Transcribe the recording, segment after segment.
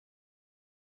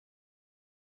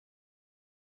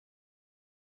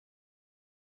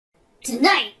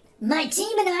Tonight, my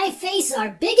team and I face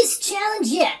our biggest challenge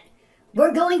yet.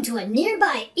 We're going to a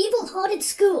nearby evil haunted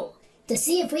school to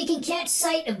see if we can catch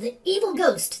sight of the evil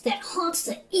ghost that haunts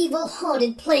the evil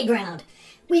haunted playground.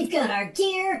 We've got our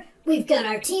gear, we've got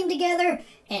our team together,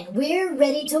 and we're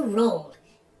ready to roll.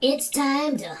 It's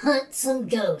time to hunt some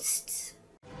ghosts.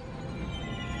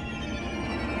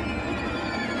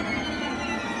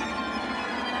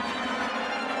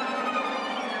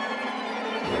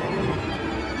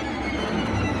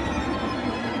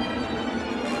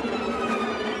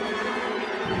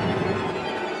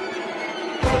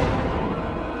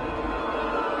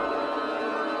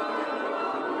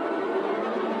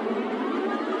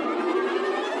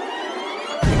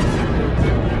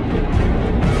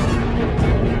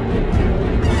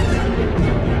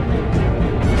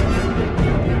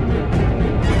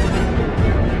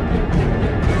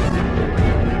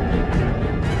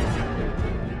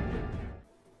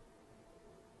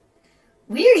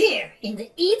 We're here in the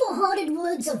evil haunted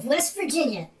woods of West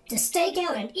Virginia to stake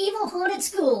out an evil haunted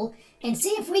school and see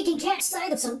if we can catch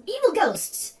sight of some evil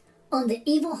ghosts on the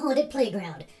evil haunted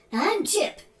playground. I'm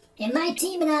Chip, and my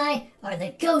team and I are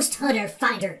the Ghost Hunter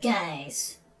Finder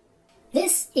guys.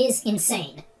 This is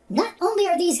insane. Not only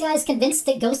are these guys convinced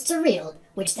that ghosts are real,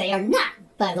 which they are not,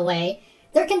 by the way,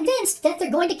 they're convinced that they're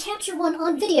going to capture one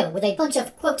on video with a bunch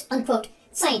of quote-unquote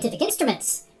scientific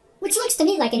instruments, which looks to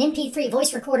me like an MP3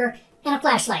 voice recorder and a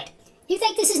flashlight. You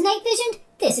think this is night vision?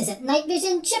 This isn't night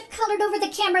vision. Chip colored over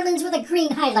the camera lens with a green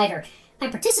highlighter.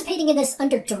 I'm participating in this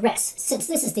under duress, since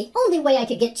this is the only way I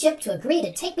could get Chip to agree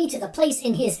to take me to the place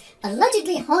in his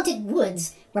allegedly haunted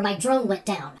woods where my drone went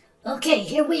down. Okay,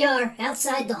 here we are,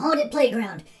 outside the haunted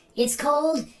playground. It's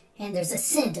cold, and there's a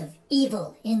scent of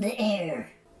evil in the air.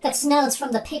 That smells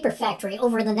from the paper factory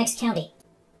over in the next county.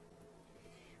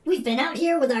 We've been out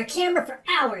here with our camera for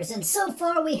hours, and so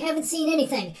far we haven't seen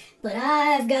anything. But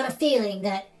I've got a feeling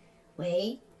that...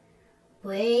 Wait.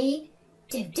 Dude,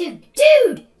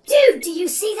 do you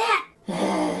see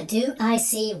that? Do I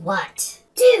see what?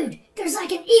 Dude, there's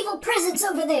like an evil presence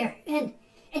over there, and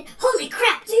holy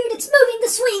crap, dude, it's moving the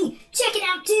swing! Check it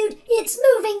out, dude, it's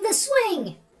moving the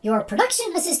swing! Your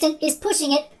production assistant is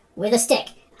pushing it with a stick.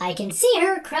 I can see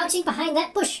her crouching behind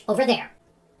that bush over there.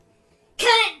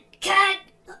 Cut!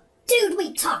 Dude,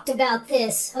 we talked about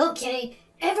this. Okay,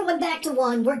 everyone back to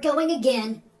one. We're going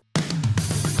again.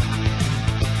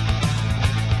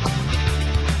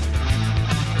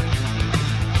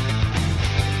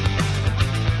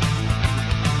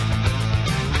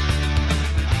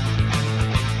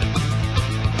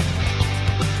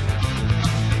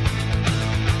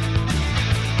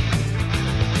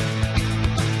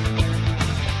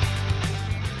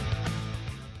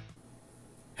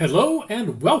 Hello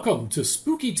and welcome to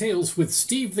Spooky Tales with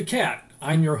Steve the Cat.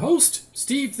 I'm your host,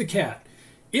 Steve the Cat.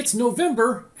 It's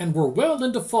November and we're well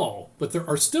into fall, but there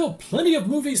are still plenty of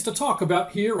movies to talk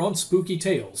about here on Spooky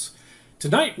Tales.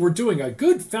 Tonight we're doing a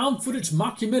good found footage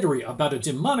mockumentary about a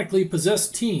demonically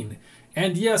possessed teen.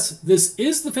 And yes, this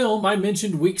is the film I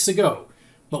mentioned weeks ago,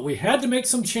 but we had to make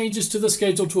some changes to the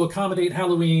schedule to accommodate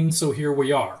Halloween, so here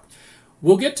we are.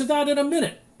 We'll get to that in a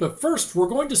minute, but first we're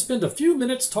going to spend a few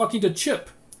minutes talking to Chip,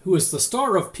 who is the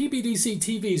star of PBDC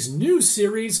TV's new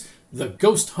series, The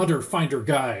Ghost Hunter Finder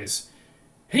Guys.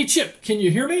 Hey Chip, can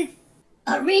you hear me?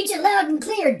 I read you loud and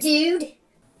clear, dude.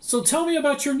 So tell me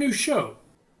about your new show.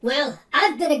 Well,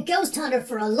 I've been a ghost hunter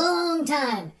for a long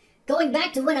time, going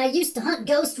back to when I used to hunt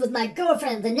ghosts with my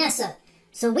girlfriend Vanessa.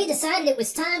 So we decided it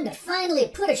was time to finally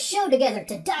put a show together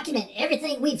to document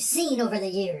everything we've seen over the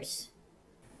years.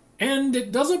 And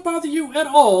it doesn't bother you at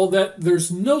all that there's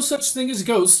no such thing as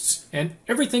ghosts, and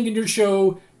everything in your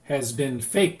show has been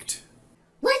faked.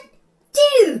 What?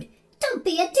 Dude! Don't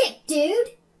be a dick,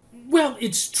 dude! Well,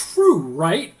 it's true,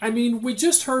 right? I mean, we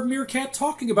just heard Meerkat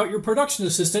talking about your production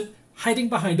assistant hiding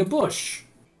behind a bush.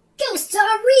 Ghosts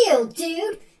are real,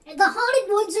 dude! And the haunted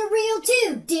woods are real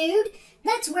too, dude!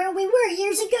 That's where we were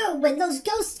years ago when those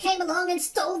ghosts came along and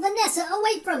stole Vanessa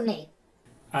away from me.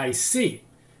 I see.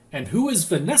 And who is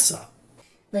Vanessa?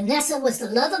 Vanessa was the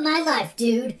love of my life,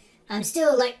 dude. I'm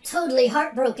still, totally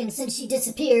heartbroken since she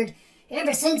disappeared.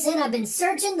 Ever since then, I've been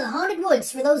searching the haunted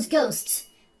woods for those ghosts.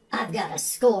 I've got a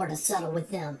score to settle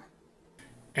with them.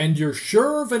 And you're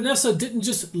sure Vanessa didn't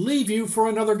just leave you for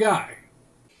another guy?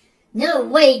 No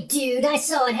way, dude. I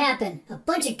saw it happen. A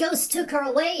bunch of ghosts took her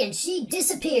away and she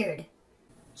disappeared.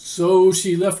 So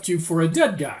she left you for a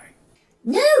dead guy?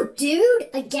 No, dude!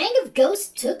 A gang of ghosts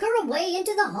took her away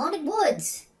into the haunted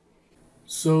woods.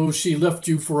 So she left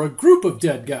you for a group of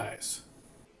dead guys?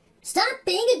 Stop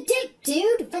being a dick,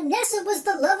 dude! Vanessa was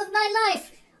the love of my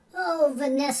life! Oh,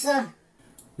 Vanessa.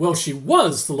 Well, she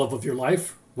was the love of your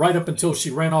life, right up until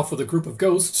she ran off with a group of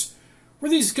ghosts. Were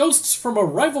these ghosts from a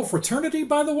rival fraternity,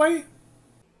 by the way?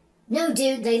 No,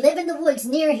 dude, they live in the woods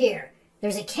near here.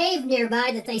 There's a cave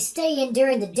nearby that they stay in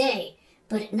during the day,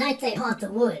 but at night they haunt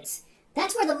the woods.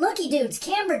 That's where the monkey dude's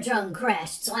camera drone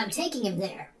crashed, so I'm taking him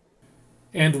there.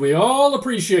 And we all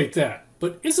appreciate that.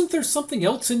 But isn't there something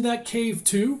else in that cave,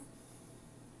 too?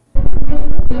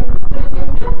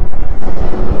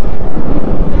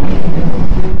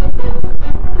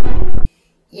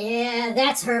 Yeah,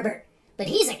 that's Herbert. But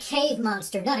he's a cave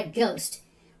monster, not a ghost.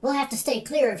 We'll have to stay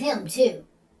clear of him, too.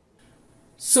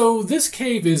 So this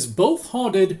cave is both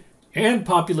haunted and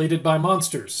populated by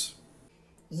monsters.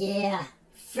 Yeah,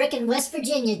 frickin' West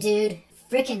Virginia, dude.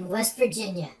 Frickin' West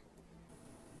Virginia.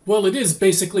 Well, it is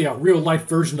basically a real-life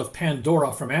version of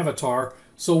Pandora from Avatar.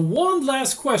 So one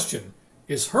last question.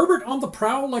 Is Herbert on the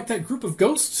prowl like that group of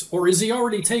ghosts, or is he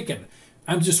already taken?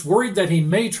 I'm just worried that he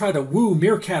may try to woo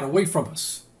Meerkat away from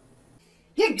us.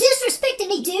 You're disrespecting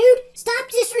me, dude! Stop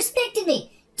disrespecting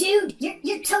me! Dude,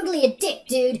 you're totally a dick,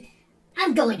 dude.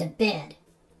 I'm going to bed.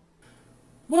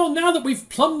 Well, now that we've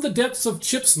plumbed the depths of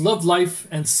Chip's love life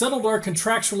and settled our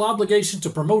contractual obligation to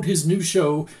promote his new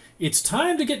show, it's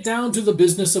time to get down to the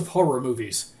business of horror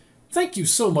movies. Thank you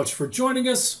so much for joining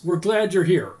us. We're glad you're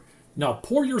here. Now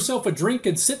pour yourself a drink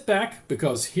and sit back,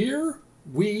 because here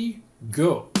we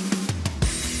go.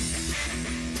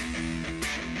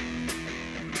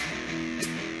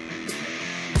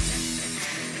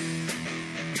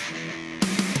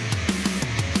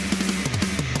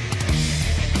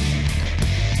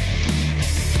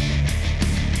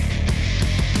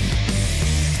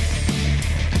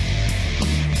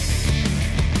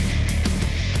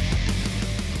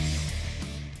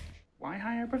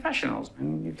 Professionals,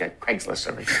 and you've got Craigslist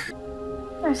over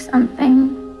here. There's something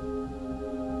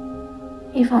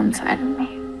evil inside of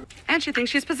me. And she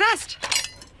thinks she's possessed.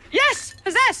 Yes,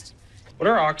 possessed. What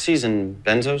are oxys and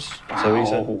benzos? Is that what you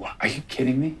said? Are you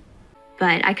kidding me?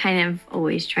 But I kind of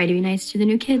always try to be nice to the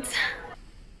new kids.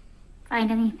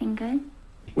 Find anything good?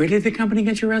 Where did the company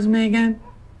get your resume again?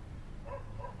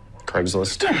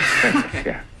 Craigslist.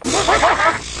 Yeah.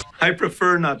 I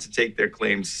prefer not to take their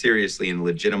claims seriously and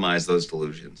legitimize those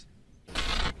delusions.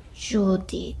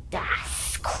 Judy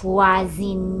das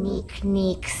quasi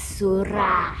nick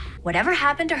sura. Whatever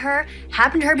happened to her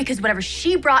because whatever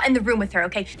she brought in the room with her,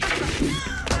 okay?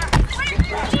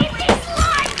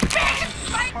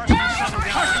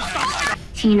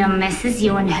 Tina misses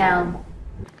you in hell.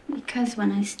 Because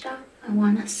when I stop, I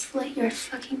want to slit your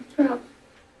fucking throat.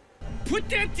 Put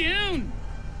that down!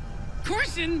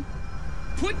 Carson,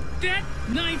 put that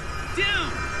knife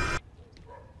down!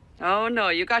 Oh no,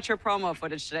 you got your promo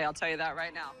footage today, I'll tell you that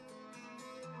right now.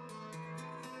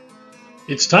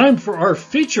 It's time for our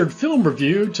featured film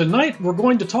review. Tonight we're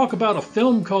going to talk about a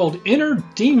film called Inner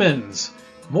Demons.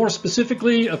 More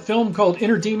specifically, a film called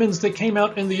Inner Demons that came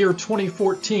out in the year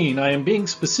 2014. I am being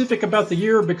specific about the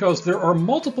year because there are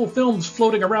multiple films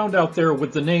floating around out there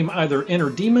with the name either Inner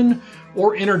Demon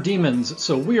or Inner Demons.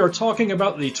 So we are talking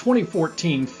about the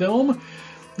 2014 film.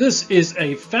 This is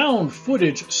a found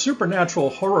footage supernatural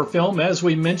horror film, as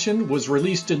we mentioned, was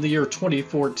released in the year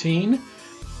 2014.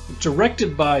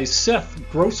 Directed by Seth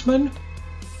Grossman.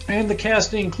 And the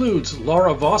cast includes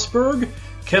Laura Vosberg,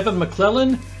 Kevin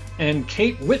McClellan, and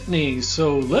Kate Whitney.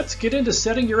 So let's get into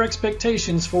setting your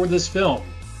expectations for this film.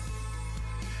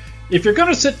 If you're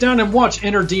going to sit down and watch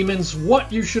Inner Demons,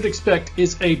 what you should expect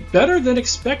is a better than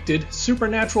expected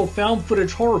supernatural found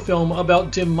footage horror film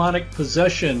about demonic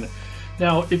possession.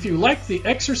 Now, if you like The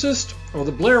Exorcist or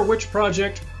The Blair Witch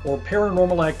Project or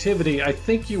Paranormal Activity, I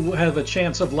think you will have a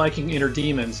chance of liking Inner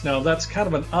Demons. Now, that's kind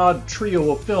of an odd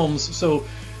trio of films, so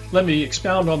let me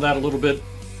expound on that a little bit.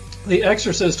 The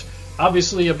Exorcist,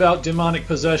 obviously about demonic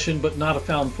possession, but not a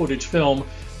found footage film.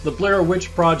 The Blair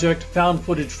Witch Project, found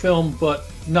footage film, but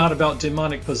not about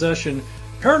demonic possession.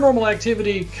 Paranormal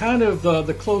Activity, kind of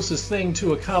the closest thing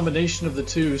to a combination of the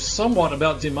two, somewhat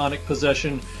about demonic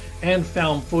possession and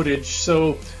found footage.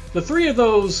 So the three of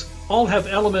those all have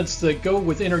elements that go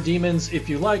with Inner Demons. If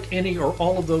you like any or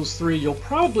all of those three, you'll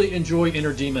probably enjoy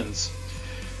Inner Demons.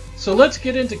 So let's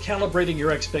get into calibrating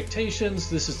your expectations.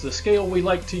 This is the scale we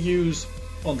like to use.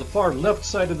 On the far left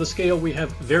side of the scale, we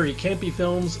have very campy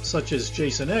films such as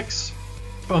Jason X.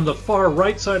 On the far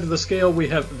right side of the scale, we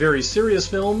have very serious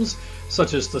films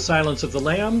such as The Silence of the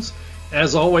Lambs.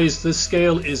 As always, this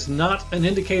scale is not an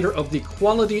indicator of the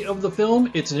quality of the film.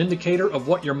 It's an indicator of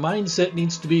what your mindset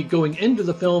needs to be going into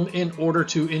the film in order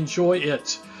to enjoy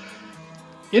it.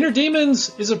 Inner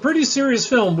Demons is a pretty serious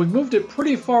film. We've moved it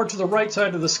pretty far to the right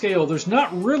side of the scale. There's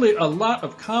not really a lot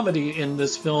of comedy in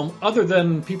this film other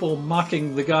than people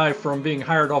mocking the guy from being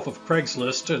hired off of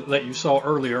Craigslist that you saw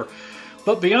earlier.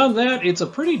 But beyond that, it's a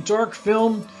pretty dark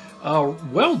film,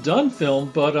 well done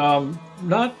film, but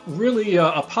not really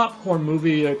a popcorn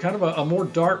movie, kind of a more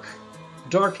dark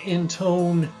in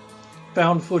tone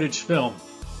found footage film.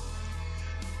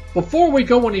 Before we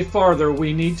go any farther,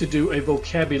 we need to do a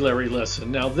vocabulary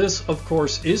lesson. Now this, of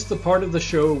course, is the part of the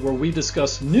show where we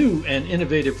discuss new and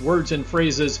innovative words and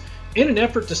phrases in an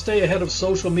effort to stay ahead of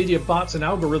social media bots and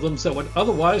algorithms that would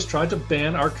otherwise try to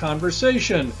ban our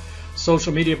conversation.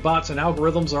 Social media bots and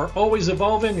algorithms are always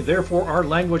evolving, therefore our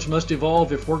language must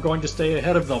evolve if we're going to stay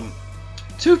ahead of them.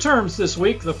 2 terms this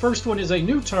week. The first one is a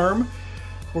new term.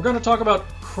 We're going to talk about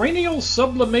cranial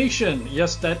sublimation.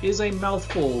 Yes, that is a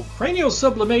mouthful. Cranial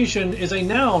sublimation is a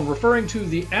noun referring to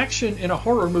the action in a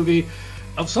horror movie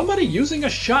of somebody using a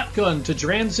shotgun to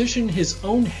transition his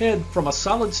own head from a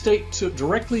solid state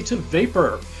directly to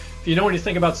vapor. If you know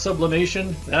anything about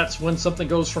sublimation, that's when something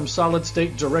goes from solid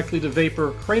state directly to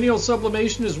vapor. Cranial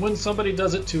sublimation is when somebody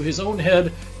does it to his own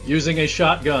head using a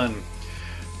shotgun.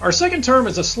 Our second term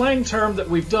is a slang term that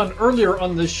we've done earlier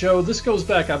on this show. This goes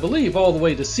back, I believe, all the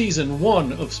way to season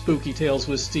 1 of Spooky Tales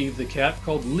with Steve the Cat,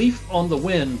 called leaf on the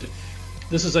wind.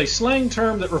 This is a slang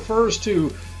term that refers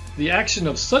to the action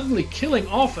of suddenly killing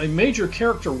off a major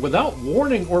character without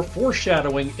warning or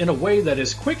foreshadowing in a way that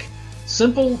is quick,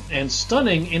 simple, and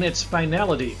stunning in its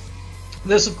finality.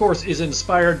 This, of course, is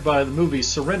inspired by the movie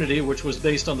Serenity, which was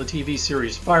based on the TV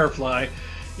series Firefly.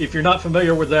 If you're not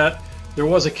familiar with that, there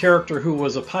was a character who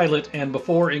was a pilot, and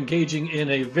before engaging in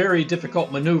a very difficult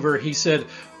maneuver, he said,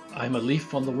 "I'm a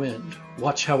leaf on the wind.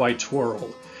 Watch how I twirl."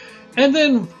 And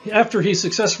then, after he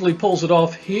successfully pulls it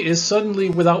off, he is suddenly,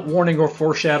 without warning or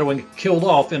foreshadowing, killed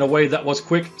off in a way that was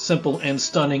quick, simple, and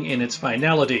stunning in its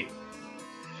finality.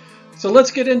 So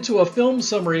let's get into a film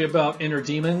summary about Inner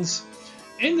Demons.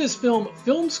 In this film,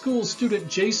 film school student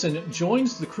Jason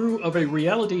joins the crew of a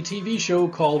reality TV show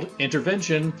called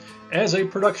Intervention as a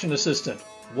production assistant.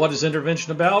 What is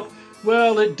Intervention about?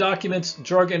 Well, it documents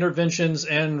drug interventions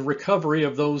and recovery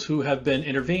of those who have been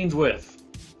intervened with.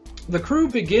 The crew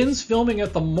begins filming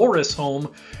at the Morris home,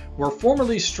 where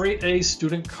formerly straight-A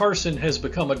student Carson has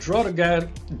become a drug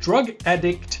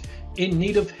addict in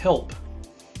need of help.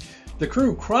 The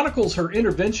crew chronicles her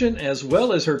intervention as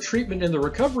well as her treatment in the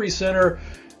recovery center,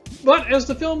 but as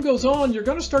the film goes on, you're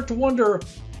going to start to wonder,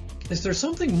 is there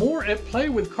something more at play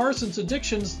with Carson's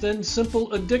addictions than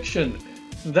simple addiction?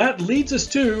 That leads us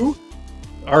to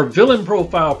our villain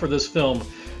profile for this film.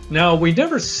 Now, we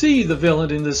never see the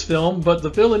villain in this film, but the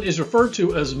villain is referred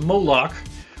to as Moloch.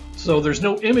 So there's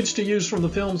no image to use from the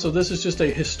film, so this is just a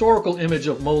historical image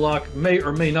of Moloch, may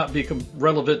or may not be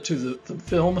relevant to the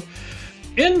film.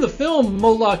 In the film,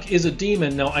 Moloch is a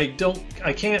demon. Now,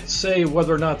 I can't say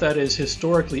whether or not that is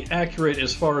historically accurate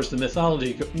as far as the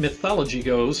mythology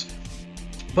goes,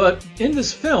 but in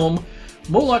this film,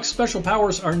 Moloch's special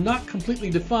powers are not completely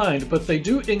defined, but they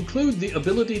do include the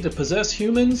ability to possess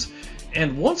humans,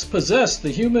 and once possessed, the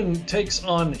human takes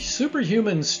on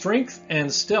superhuman strength and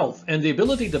stealth, and the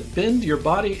ability to bend your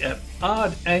body at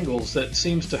odd angles that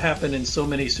seems to happen in so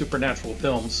many supernatural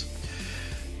films.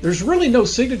 There's really no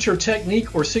signature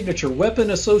technique or signature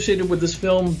weapon associated with this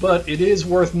film, but it is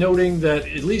worth noting that,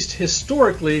 at least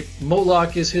historically,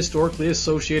 Moloch is historically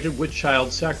associated with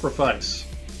child sacrifice.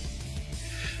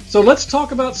 So let's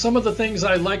talk about some of the things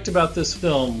I liked about this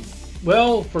film.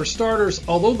 Well, for starters,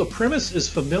 although the premise is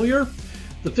familiar,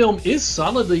 the film is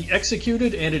solidly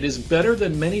executed, and it is better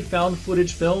than many found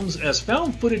footage films. As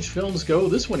found footage films go,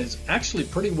 this one is actually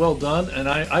pretty well done, and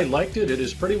I liked it. It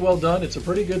is pretty well done. It's a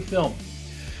pretty good film.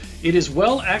 It is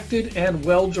well acted and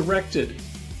well directed.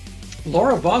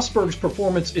 Laura Vosberg's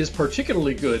performance is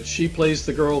particularly good. She plays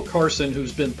the girl Carson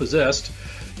who's been possessed,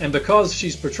 and because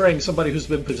she's portraying somebody who's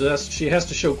been possessed, she has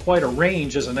to show quite a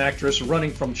range as an actress,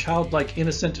 running from childlike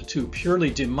innocent to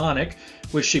purely demonic,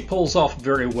 which she pulls off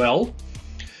very well.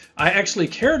 I actually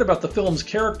cared about the film's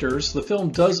characters. The film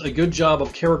does a good job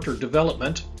of character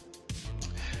development.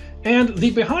 And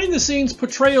the behind-the-scenes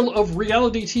portrayal of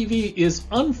reality TV is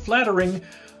unflattering,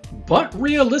 but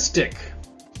realistic.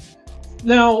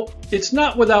 Now, it's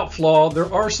not without flaw.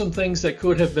 There are some things that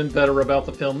could have been better about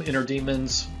the film Inner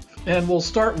Demons, and we'll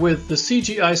start with the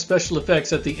CGI special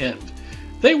effects at the end.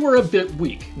 They were a bit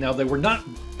weak. Now, they were not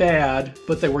bad,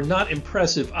 but they were not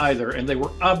impressive either, and they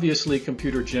were obviously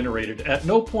computer generated. At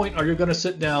no point are you going to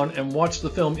sit down and watch the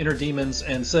film Inner Demons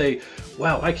and say,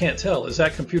 wow, I can't tell, is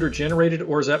that computer generated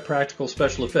or is that practical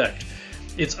special effect?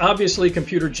 It's obviously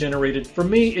computer generated. For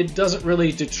me, it doesn't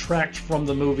really detract from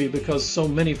the movie because so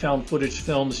many found footage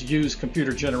films use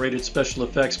computer generated special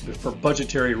effects for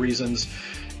budgetary reasons.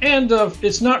 And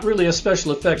it's not really a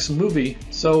special effects movie,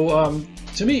 so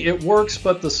to me it works,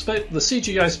 but the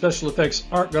CGI special effects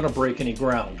aren't going to break any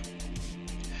ground.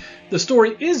 The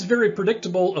story is very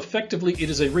predictable. Effectively, it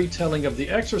is a retelling of The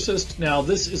Exorcist. Now,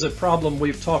 this is a problem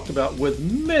we've talked about with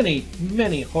many,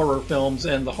 many horror films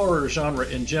and the horror genre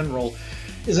in general,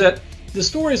 is that the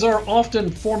stories are often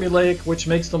formulaic, which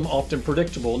makes them often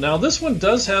predictable. Now, this one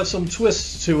does have some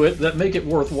twists to it that make it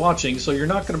worth watching, so you're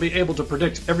not going to be able to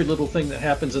predict every little thing that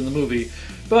happens in the movie.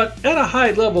 But at a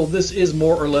high level, this is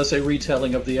more or less a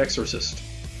retelling of The Exorcist.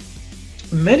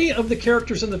 Many of the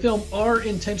characters in the film are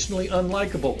intentionally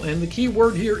unlikable, and the key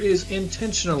word here is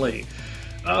intentionally.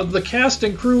 The cast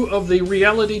and crew of the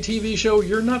reality TV show,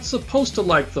 you're not supposed to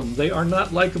like them. They are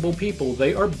not likable people.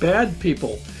 They are bad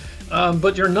people.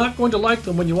 But you're not going to like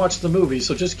them when you watch the movie,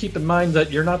 so just keep in mind that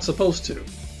you're not supposed to.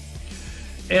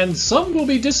 And some will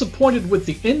be disappointed with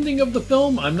the ending of the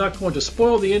film. I'm not going to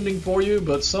spoil the ending for you,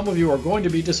 but some of you are going to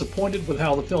be disappointed with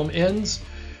how the film ends.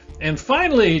 And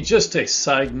finally, just a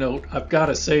side note, I've got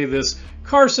to say this,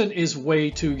 Carson is way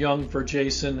too young for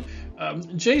Jason.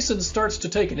 Jason starts to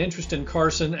take an interest in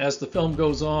Carson as the film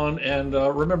goes on, and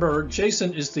remember,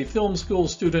 Jason is the film school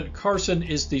student, Carson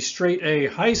is the straight A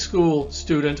high school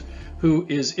student who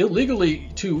is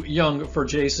illegally too young for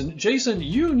Jason. Jason,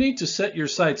 you need to set your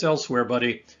sights elsewhere,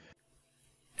 buddy.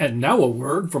 And now a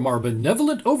word from our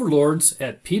benevolent overlords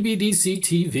at PBDC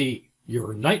TV,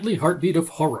 your nightly heartbeat of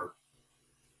horror.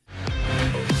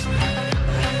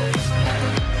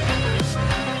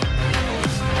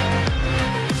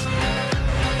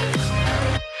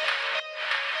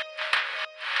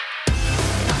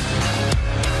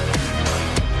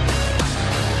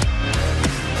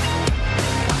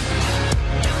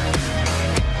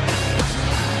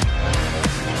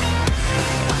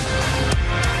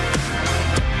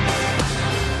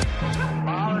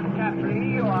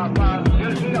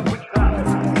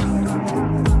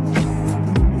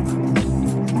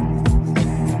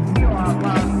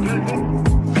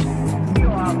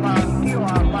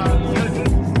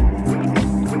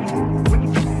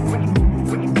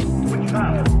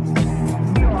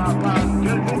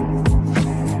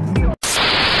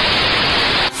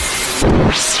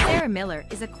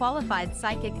 Is a qualified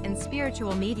psychic and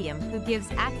spiritual medium who gives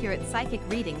accurate psychic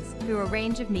readings through a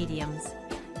range of mediums.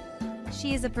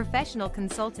 She is a professional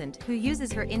consultant who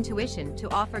uses her intuition to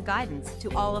offer guidance to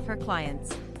all of her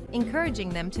clients, encouraging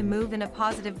them to move in a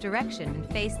positive direction and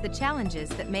face the challenges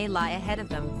that may lie ahead of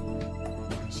them.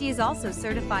 She is also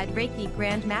certified Reiki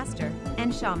Grandmaster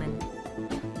and Shaman.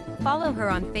 Follow her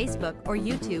on Facebook or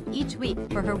YouTube each week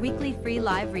for her weekly free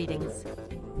live readings.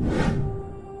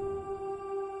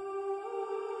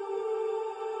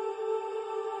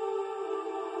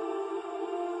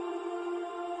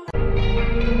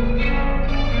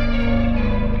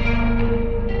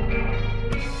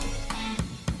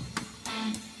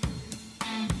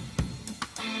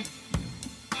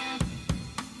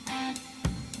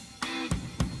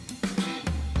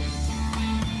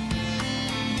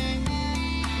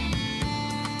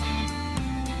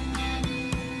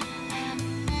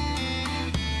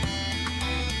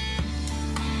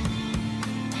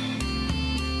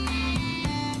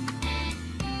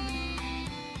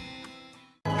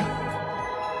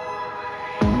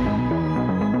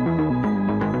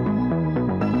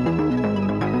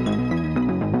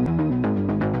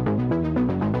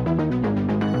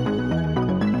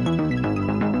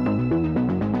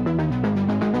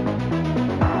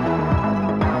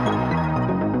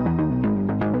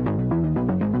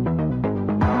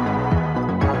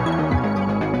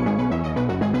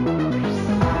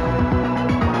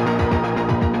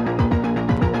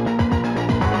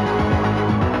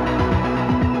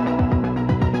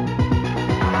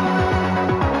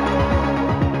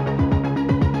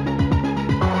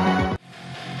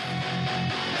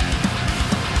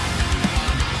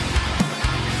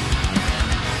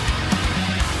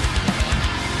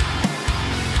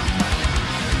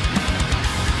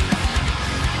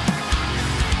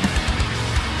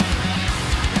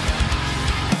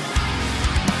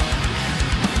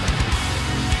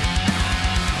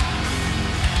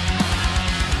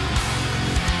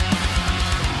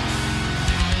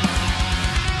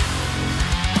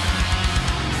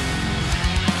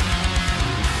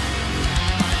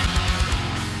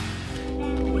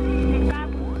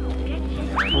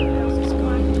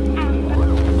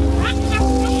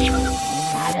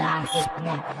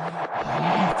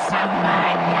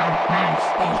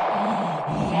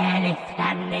 Ja, das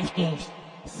kann nicht gehen.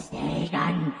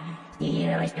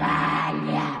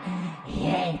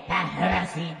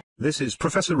 This is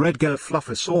Professor Edgar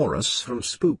Fluffosaurus from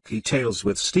Spooky Tales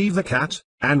with Steve the Cat,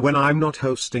 and when I'm not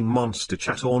hosting Monster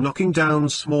Chat or knocking down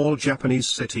small Japanese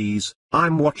cities,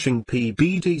 I'm watching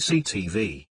PBDC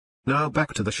TV. Now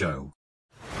back to the show.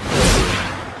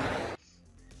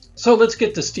 So let's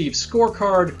get to Steve's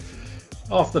scorecard.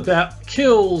 Off the bat,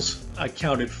 kills, I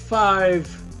counted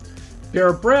 5.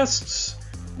 Bare breasts,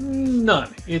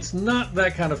 none. It's not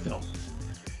that kind of film.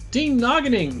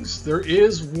 Denogginings, there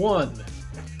is 1.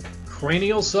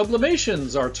 Cranial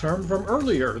sublimations, our term from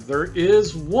earlier, there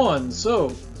is 1. So,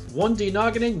 1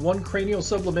 denoggening, 1 cranial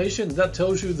sublimation, that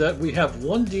tells you that we have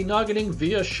 1 denoggening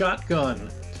via shotgun.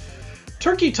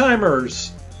 Turkey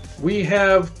timers, we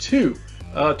have 2.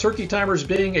 Turkey timers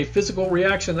being a physical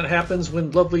reaction that happens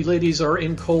when lovely ladies are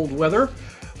in cold weather.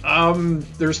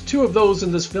 There's 2 of those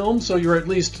in this film, so you're at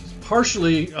least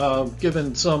partially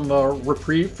given some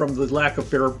reprieve from the lack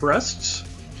of bare breasts.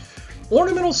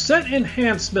 Ornamental set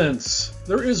enhancements.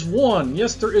 There is 1.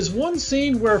 Yes, there is 1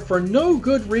 scene where for no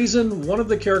good reason one of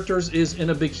the characters is in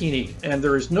a bikini. And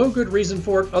there is no good reason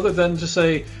for it other than to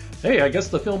say, hey, I guess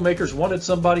the filmmakers wanted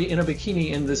somebody in a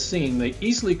bikini in this scene. They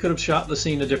easily could have shot the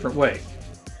scene a different way.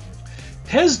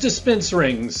 Pez dispense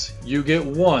rings, you get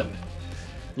 1.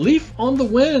 Leaf on the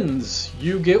winds,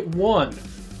 you get 1.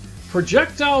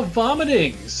 Projectile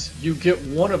vomitings, you get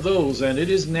 1 of those, and it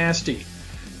is nasty.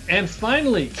 And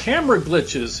finally, camera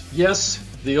glitches. Yes,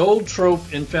 the old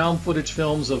trope in found footage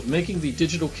films of making the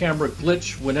digital camera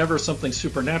glitch whenever something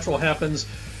supernatural happens.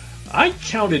 I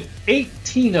counted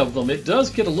 18 of them. It does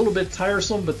get a little bit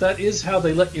tiresome, but that is how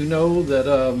they let you know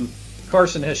that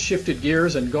Carson has shifted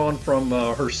gears and gone from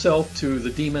herself to the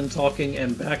demon talking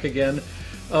and back again.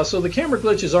 So the camera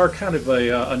glitches are kind of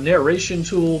a narration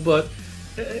tool, but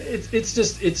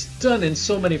it's done in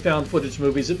so many found footage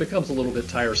movies it becomes a little bit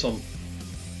tiresome.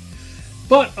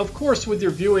 But of course, with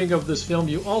your viewing of this film,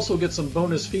 you also get some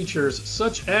bonus features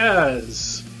such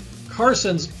as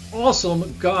Carson's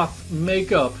awesome goth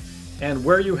makeup. And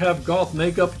where you have goth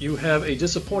makeup, you have a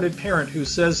disappointed parent who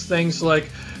says things like,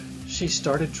 she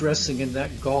started dressing in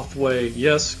that goth way.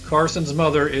 Yes, Carson's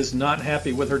mother is not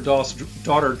happy with her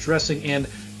daughter dressing in,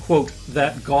 quote,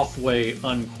 that goth way,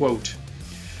 unquote.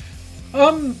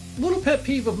 Little pet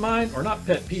peeve of mine, or not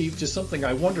pet peeve, just something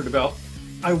I wondered about.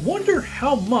 I wonder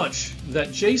how much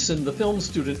that Jason, the film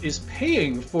student, is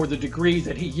paying for the degree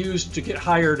that he used to get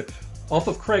hired off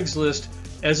of Craigslist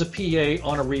as a PA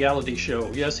on a reality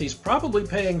show. Yes, he's probably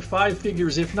paying 5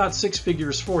 figures, if not 6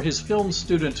 figures, for his film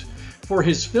student, for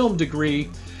his film degree,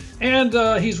 and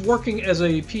he's working as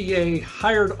a PA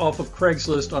hired off of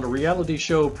Craigslist on a reality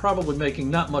show, probably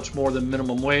making not much more than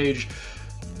minimum wage.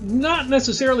 Not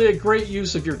necessarily a great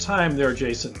use of your time there,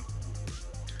 Jason.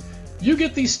 You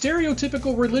get the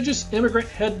stereotypical religious immigrant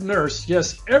head nurse.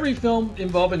 Yes, every film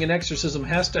involving an exorcism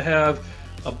has to have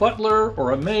a butler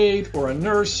or a maid or a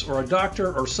nurse or a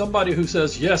doctor or somebody who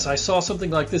says, yes, I saw something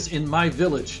like this in my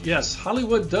village. Yes,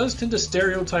 Hollywood does tend to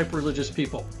stereotype religious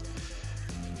people.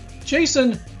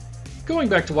 Jason, going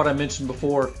back to what I mentioned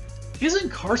before,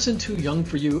 isn't Carson too young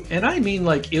for you? And I mean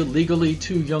like illegally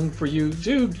too young for you.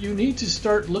 Dude, you need to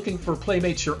start looking for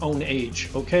playmates your own age,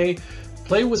 okay?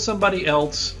 Play with somebody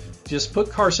else. Just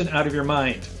put Carson out of your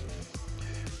mind.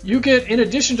 You get, in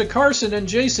addition to Carson and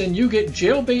Jason, you get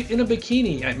jailbait in a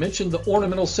bikini. I mentioned the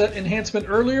ornamental set enhancement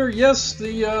earlier. Yes,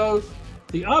 the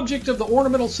object of the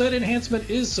ornamental set enhancement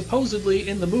is supposedly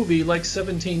in the movie like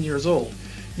 17 years old.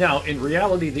 Now, in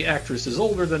reality, the actress is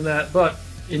older than that, but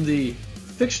in the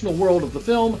fictional world of the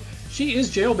film, she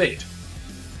is jailbait.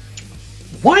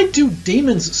 Why do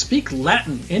demons speak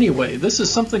Latin anyway? This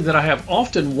is something that I have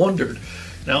often wondered.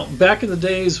 Now, back in the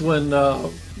days when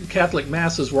Catholic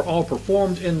masses were all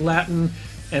performed in Latin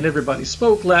and everybody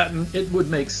spoke Latin, it would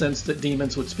make sense that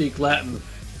demons would speak Latin.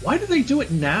 Why do they do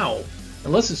it now?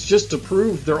 Unless it's just to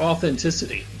prove their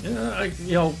authenticity.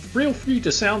 Feel free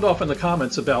to sound off in the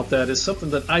comments about that. It's something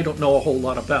that I don't know a whole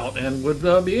lot about and would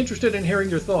be interested in hearing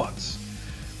your thoughts.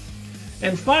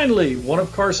 And finally, one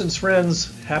of Carson's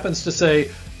friends happens to say,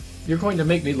 you're going to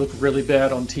make me look really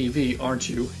bad on TV, aren't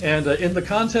you? And in the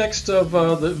context of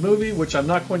the movie, which I'm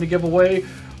not going to give away,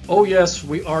 oh yes,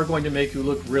 we are going to make you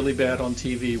look really bad on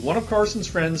TV. One of Carson's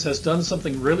friends has done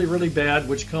something really, really bad,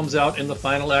 which comes out in the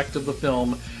final act of the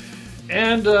film.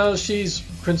 And she's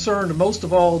concerned most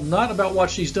of all not about what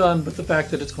she's done, but the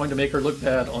fact that it's going to make her look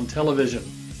bad on television.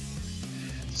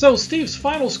 So Steve's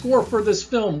final score for this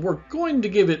film, we're going to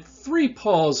give it 3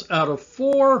 paws out of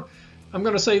 4. I'm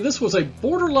going to say this was a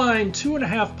borderline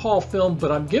 2.5 paw film,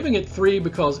 but I'm giving it 3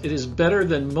 because it is better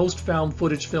than most found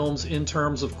footage films in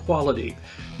terms of quality.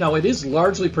 Now, it is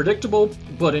largely predictable,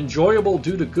 but enjoyable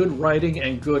due to good writing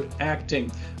and good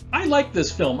acting. I like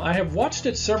this film. I have watched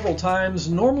it several times.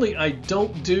 Normally, I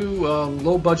don't do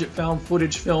low-budget found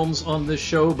footage films on this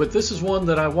show, but this is one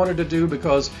that I wanted to do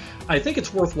because I think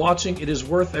it's worth watching. It is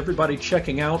worth everybody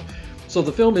checking out. So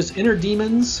the film is Inner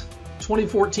Demons,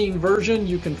 2014 version.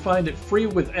 You can find it free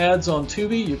with ads on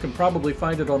Tubi. You can probably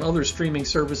find it on other streaming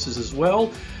services as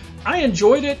well. I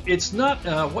enjoyed it. It's not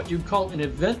what you'd call an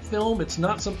event film. It's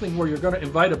not something where you're going to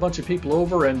invite a bunch of people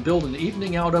over and build an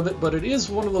evening out of it, but it is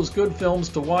one of those good films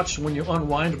to watch when you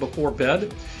unwind before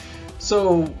bed.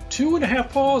 So 2.5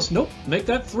 paws? Nope. Make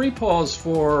that 3 paws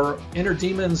for Inner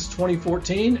Demons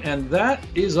 2014, and that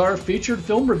is our featured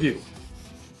film review.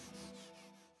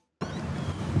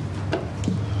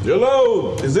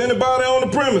 Hello, is anybody on the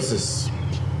premises?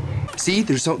 See,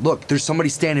 there's somebody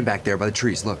standing back there by the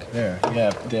trees. Look. There,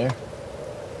 yeah, there.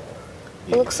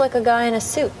 It looks like a guy in a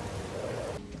suit.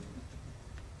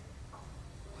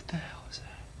 What the hell is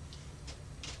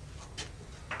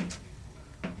that?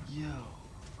 Yo.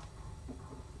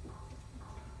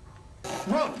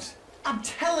 Rose, I'm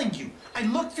telling you, I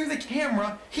look through the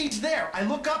camera, he's there. I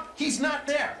look up, he's not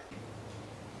there.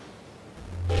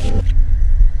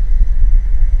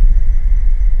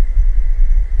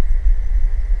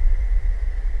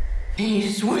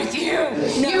 He's with you.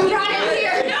 No. You got him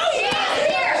here. No, he's here.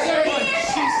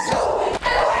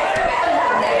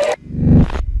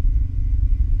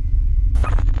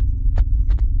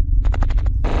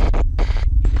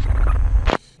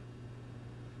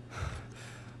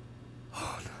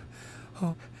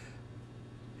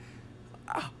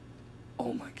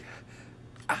 Oh my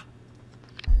God.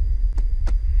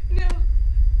 No.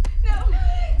 No.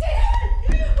 Dad!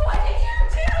 What did you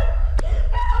do? No.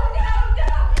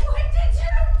 What did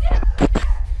you do?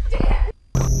 Dad!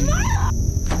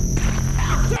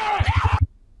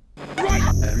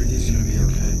 Everything's gonna be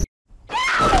okay.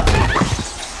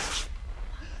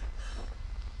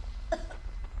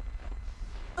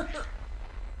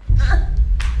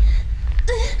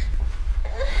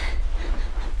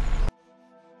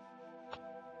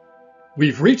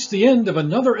 We've reached the end of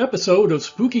another episode of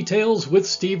Spooky Tales with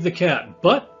Steve the Cat,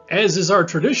 but as is our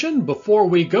tradition, before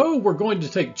we go, we're going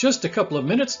to take just a couple of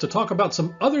minutes to talk about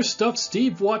some other stuff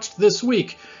Steve watched this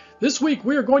week. This week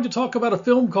we are going to talk about a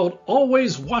film called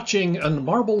Always Watching: A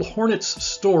Marble Hornets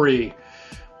Story.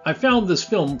 I found this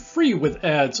film free with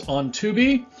ads on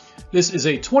Tubi. This is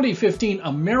a 2015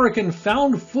 American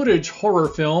found footage horror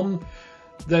film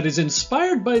that is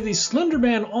inspired by the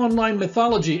Slenderman online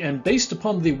mythology and based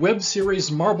upon the web series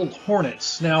Marble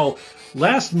Hornets. Now,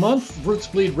 last month, Roots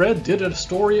Bleed Red did a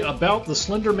story about the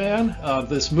Slenderman.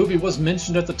 This movie was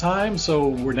mentioned at the time, so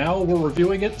we're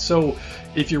reviewing it. So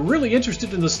if you're really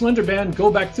interested in the Slenderman, go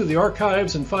back through the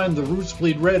archives and find the Roots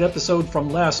Bleed Red episode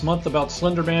from last month about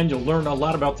Slenderman. You'll learn a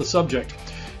lot about the subject.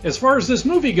 As far as this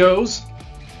movie goes,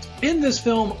 in this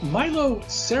film, Milo,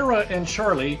 Sarah, and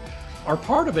Charlie are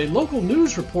part of a local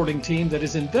news reporting team that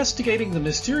is investigating the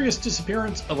mysterious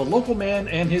disappearance of a local man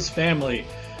and his family.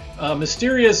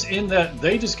 Mysterious in that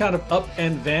they just kind of up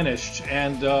and vanished,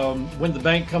 and when the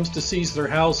bank comes to seize their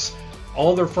house,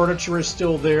 all their furniture is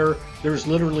still there. There's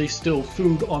literally still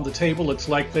food on the table. It's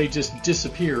like they just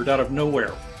disappeared out of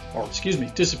nowhere. Or, excuse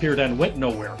me, disappeared and went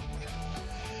nowhere.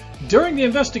 During the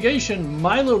investigation,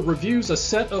 Milo reviews a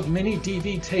set of mini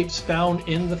DV tapes found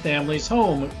in the family's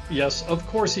home. Yes, of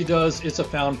course he does. It's a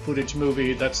found footage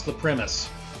movie. That's the premise.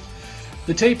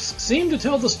 The tapes seem to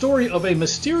tell the story of a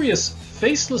mysterious,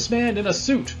 faceless man in a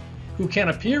suit who can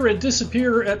appear and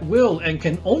disappear at will and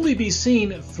can only be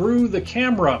seen through the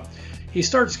camera. He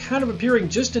starts kind of appearing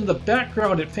just in the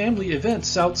background at family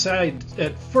events outside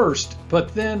at first,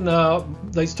 but then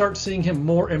they start seeing him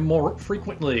more and more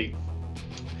frequently.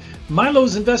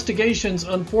 Milo's investigations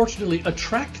unfortunately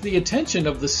attract the attention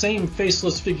of the same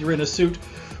faceless figure in a suit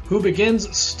who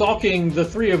begins stalking the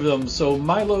three of them. So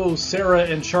Milo, Sarah,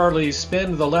 and Charlie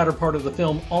spend the latter part of the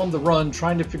film on the run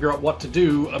trying to figure out what to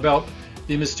do about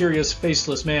the mysterious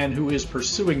faceless man who is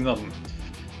pursuing them.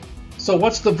 So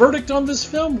what's the verdict on this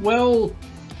film? Well,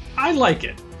 I like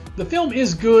it. The film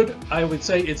is good. I would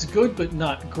say it's good but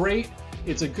not great.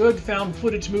 It's a good found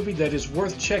footage movie that is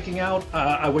worth checking out.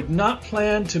 I would not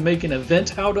plan to make an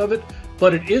event out of it,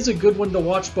 but it is a good one to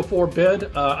watch before bed.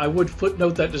 I would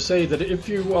footnote that to say that if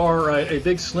you are a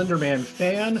big Slenderman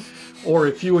fan, or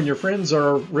if you and your friends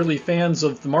are really fans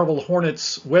of the Marble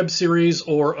Hornets web series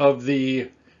or of the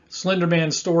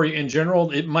Slenderman story in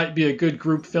general, it might be a good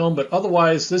group film, but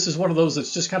otherwise this is one of those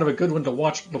that's just kind of a good one to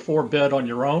watch before bed on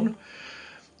your own.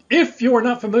 If you are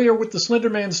not familiar with the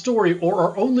Slenderman story or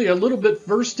are only a little bit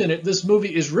versed in it, this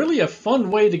movie is really a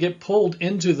fun way to get pulled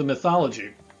into the mythology.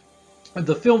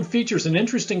 The film features an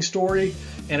interesting story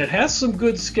and it has some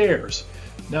good scares.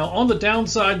 Now, on the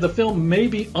downside, the film may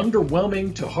be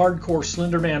underwhelming to hardcore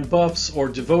Slenderman buffs or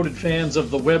devoted fans of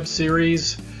the web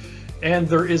series. And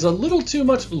there is a little too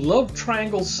much love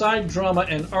triangle side drama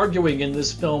and arguing in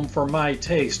this film for my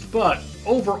taste. But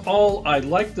overall, I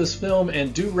like this film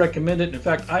and do recommend it. In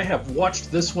fact, I have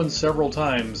watched this one several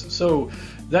times. So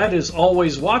that is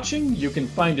Always Watching. You can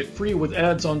find it free with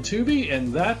ads on Tubi.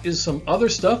 And that is some other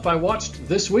stuff I watched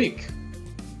this week.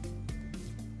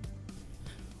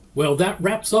 Well, that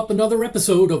wraps up another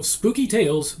episode of Spooky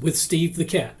Tales with Steve the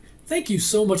Cat. Thank you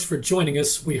so much for joining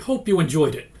us. We hope you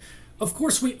enjoyed it. Of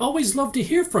course, we always love to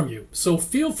hear from you, so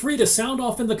feel free to sound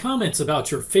off in the comments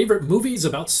about your favorite movies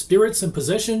about spirits and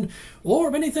possession,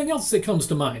 or anything else that comes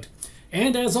to mind.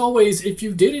 And as always, if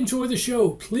you did enjoy the show,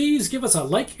 please give us a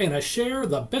like and a share.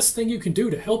 The best thing you can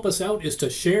do to help us out is to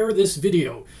share this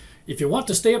video. If you want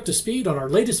to stay up to speed on our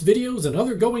latest videos and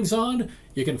other goings-on,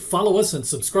 you can follow us and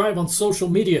subscribe on social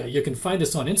media. You can find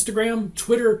us on Instagram,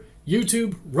 Twitter,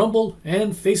 YouTube, Rumble,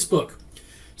 and Facebook.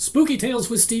 Spooky Tales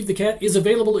with Steve the Cat is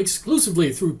available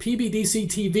exclusively through PBDC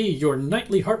TV, your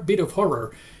nightly heartbeat of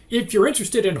horror. If you're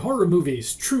interested in horror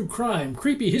movies, true crime,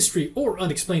 creepy history, or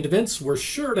unexplained events, we're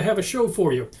sure to have a show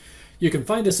for you. You can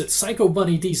find us at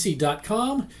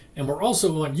psychobunnydc.com, and we're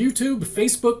also on YouTube,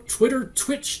 Facebook, Twitter,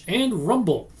 Twitch, and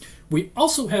Rumble. We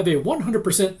also have a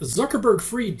 100%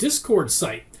 Zuckerberg-free Discord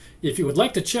site. If you would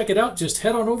like to check it out, just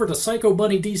head on over to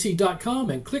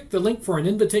psychobunnydc.com and click the link for an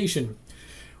invitation.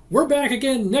 We're back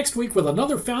again next week with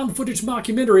another found footage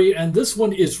mockumentary, and this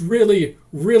one is really,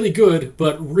 really good,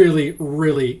 but really,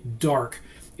 really dark.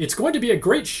 It's going to be a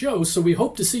great show, so we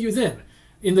hope to see you then.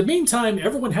 In the meantime,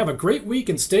 everyone have a great week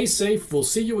and stay safe. We'll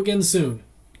see you again soon.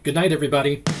 Good night,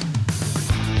 everybody.